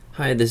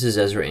Hi, this is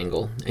Ezra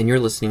Engel, and you're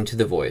listening to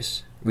The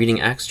Voice,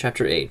 reading Acts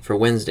chapter 8 for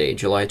Wednesday,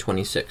 July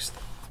 26th.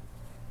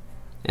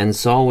 And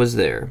Saul was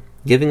there,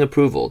 giving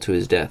approval to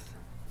his death.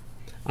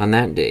 On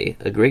that day,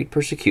 a great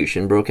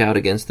persecution broke out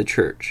against the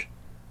church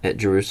at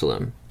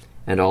Jerusalem,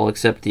 and all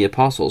except the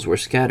apostles were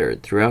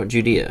scattered throughout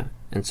Judea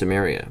and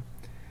Samaria.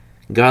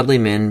 Godly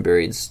men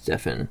buried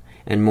Stephen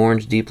and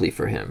mourned deeply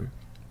for him.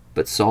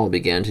 But Saul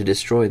began to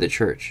destroy the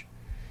church.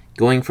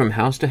 Going from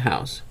house to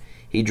house,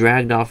 he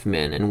dragged off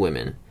men and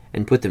women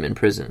and put them in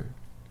prison.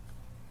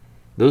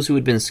 Those who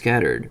had been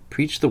scattered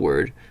preached the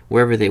word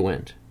wherever they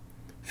went.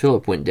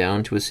 Philip went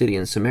down to a city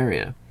in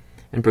Samaria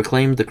and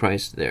proclaimed the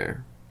Christ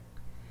there.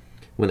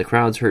 When the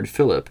crowds heard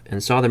Philip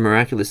and saw the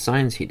miraculous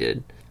signs he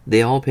did,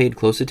 they all paid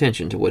close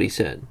attention to what he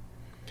said.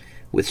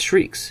 With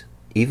shrieks,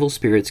 evil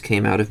spirits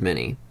came out of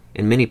many,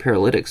 and many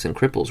paralytics and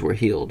cripples were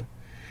healed.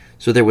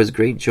 So there was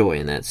great joy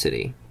in that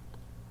city.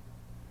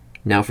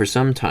 Now for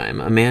some time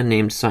a man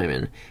named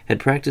Simon had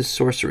practiced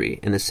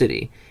sorcery in the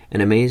city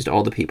and amazed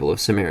all the people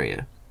of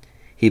Samaria.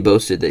 He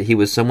boasted that he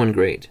was someone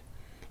great,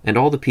 and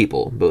all the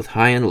people, both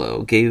high and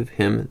low, gave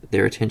him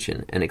their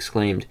attention and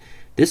exclaimed,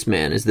 "This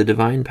man is the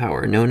divine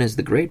power known as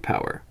the Great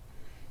Power."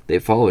 They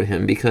followed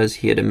him because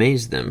he had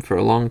amazed them for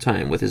a long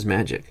time with his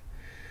magic.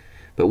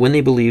 But when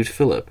they believed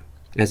Philip,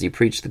 as he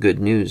preached the good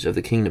news of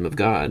the kingdom of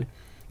God,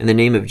 in the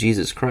name of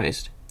Jesus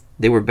Christ,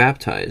 they were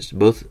baptized,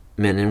 both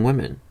men and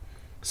women.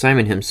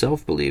 Simon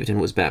himself believed and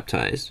was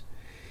baptized,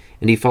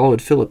 and he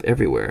followed Philip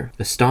everywhere,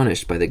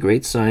 astonished by the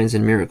great signs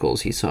and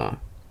miracles he saw.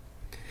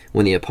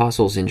 When the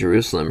apostles in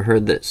Jerusalem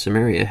heard that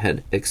Samaria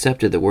had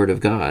accepted the word of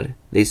God,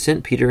 they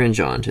sent Peter and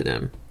John to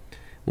them.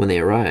 When they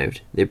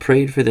arrived, they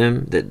prayed for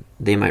them that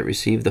they might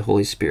receive the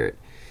Holy Spirit,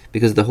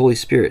 because the Holy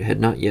Spirit had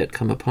not yet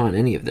come upon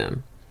any of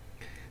them.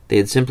 They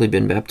had simply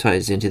been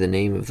baptized into the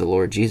name of the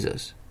Lord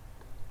Jesus.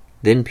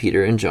 Then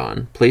Peter and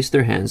John placed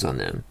their hands on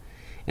them,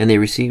 and they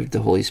received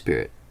the Holy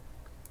Spirit.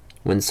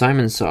 When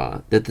Simon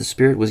saw that the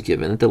Spirit was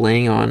given at the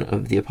laying on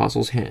of the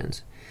apostles'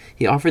 hands,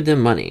 he offered them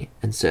money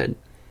and said,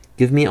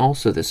 "Give me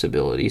also this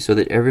ability, so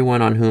that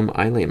everyone on whom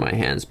I lay my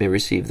hands may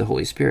receive the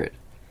Holy Spirit."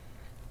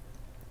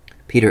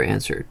 Peter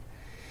answered,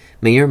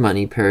 "May your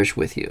money perish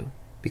with you,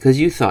 because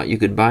you thought you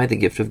could buy the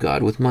gift of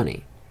God with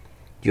money.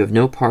 You have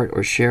no part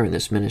or share in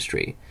this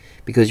ministry,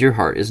 because your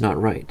heart is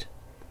not right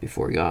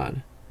before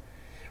God.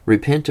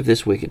 Repent of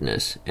this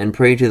wickedness and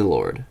pray to the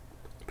Lord.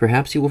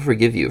 Perhaps he will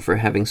forgive you for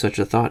having such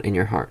a thought in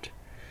your heart,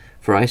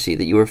 for I see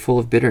that you are full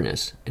of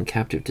bitterness and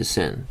captive to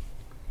sin."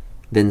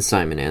 Then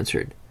Simon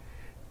answered,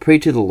 "Pray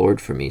to the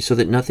Lord for me, so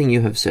that nothing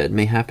you have said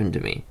may happen to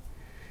me."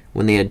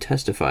 When they had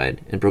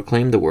testified and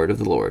proclaimed the word of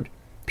the Lord,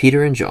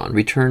 Peter and John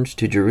returned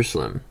to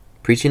Jerusalem,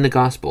 preaching the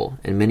gospel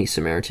in many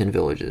Samaritan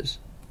villages.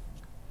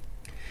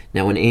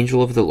 Now an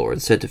angel of the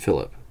Lord said to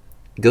Philip,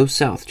 "Go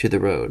south to the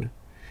road,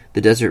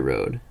 the desert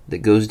road,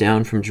 that goes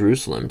down from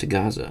Jerusalem to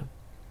Gaza."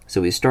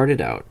 So he started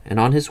out,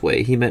 and on his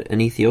way he met an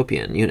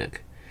Ethiopian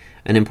eunuch,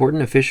 an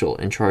important official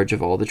in charge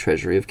of all the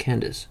treasury of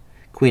Candace,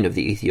 queen of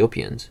the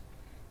Ethiopians.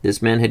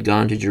 This man had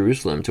gone to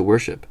Jerusalem to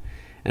worship,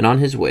 and on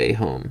his way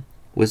home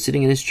was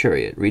sitting in his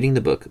chariot reading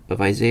the book of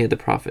Isaiah the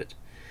prophet.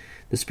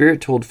 The Spirit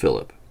told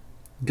Philip,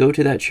 "Go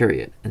to that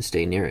chariot and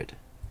stay near it."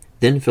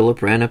 Then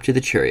Philip ran up to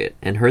the chariot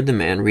and heard the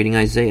man reading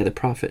Isaiah the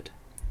prophet.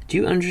 "Do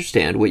you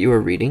understand what you are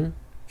reading?"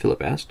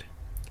 Philip asked.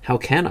 "How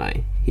can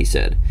I," he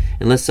said,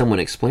 "unless someone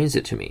explains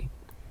it to me?"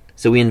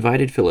 So he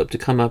invited Philip to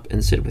come up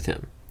and sit with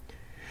him.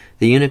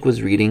 The eunuch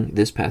was reading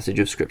this passage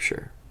of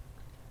Scripture.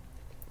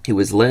 "He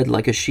was led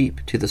like a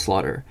sheep to the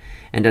slaughter,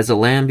 and as a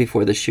lamb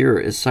before the shearer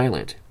is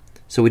silent,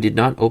 so he did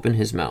not open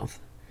his mouth.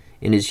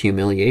 In his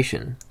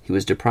humiliation he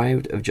was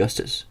deprived of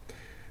justice.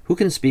 Who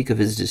can speak of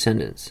his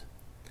descendants?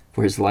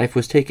 For his life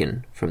was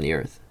taken from the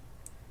earth."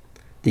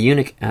 The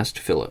eunuch asked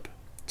Philip,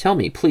 "Tell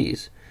me,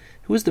 please,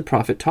 who is the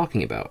prophet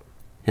talking about,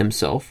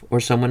 himself or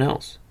someone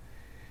else?"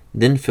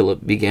 Then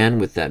Philip began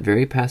with that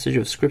very passage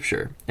of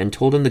Scripture and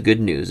told him the good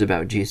news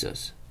about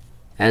Jesus.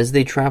 As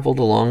they traveled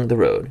along the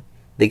road,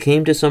 they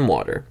came to some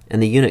water,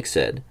 and the eunuch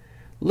said,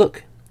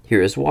 "Look,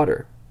 here is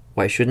water.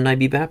 Why shouldn't I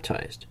be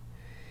baptized?"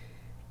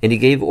 And he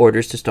gave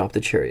orders to stop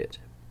the chariot.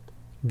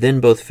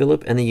 Then both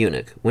Philip and the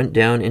eunuch went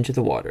down into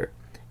the water,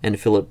 and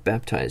Philip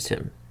baptized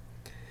him.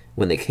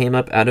 When they came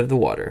up out of the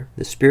water,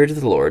 the Spirit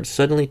of the Lord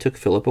suddenly took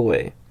Philip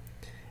away,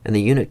 and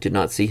the eunuch did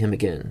not see him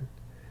again,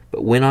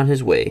 but went on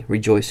his way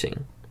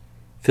rejoicing.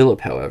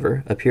 Philip,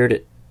 however, appeared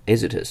at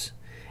Azotus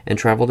and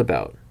traveled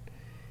about,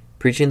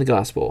 preaching the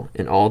gospel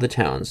in all the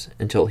towns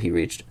until he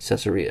reached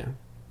Caesarea.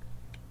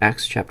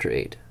 Acts chapter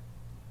 8.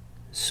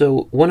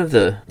 So one of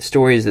the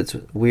stories that's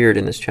weird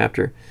in this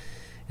chapter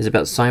is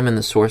about Simon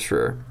the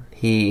sorcerer.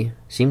 He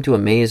seemed to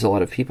amaze a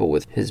lot of people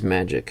with his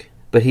magic,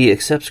 but he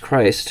accepts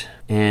Christ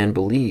and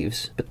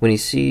believes. But when he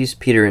sees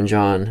Peter and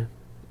John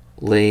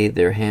lay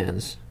their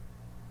hands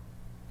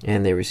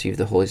and they receive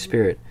the Holy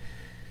Spirit,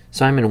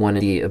 Simon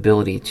wanted the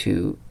ability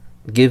to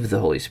give the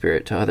Holy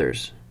Spirit to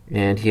others,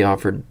 and he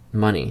offered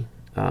money,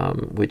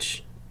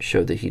 which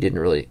showed that he didn't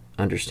really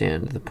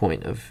understand the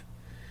point of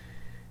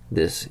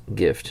this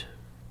gift.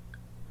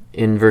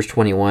 in verse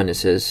 21 it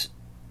says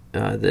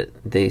that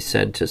they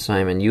said to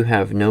Simon, "You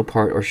have no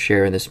part or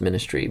share in this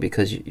ministry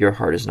because your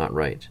heart is not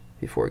right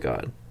before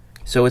God."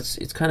 So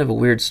it's kind of a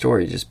weird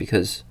story, just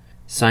because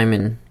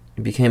Simon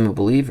became a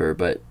believer,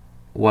 but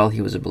while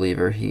he was a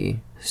believer,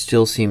 he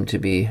still seemed to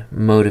be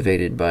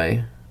motivated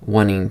by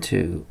wanting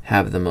to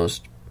have the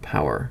most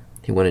power.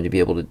 He wanted to be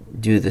able to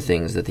do the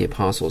things that the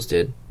apostles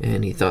did,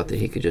 and he thought that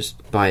he could just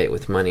buy it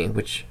with money,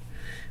 which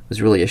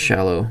was really a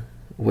shallow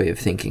way of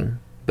thinking.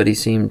 But he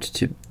seemed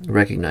to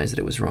recognize that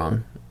it was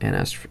wrong and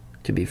asked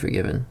to be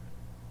forgiven.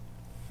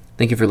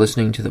 Thank you for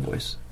listening to The Voice.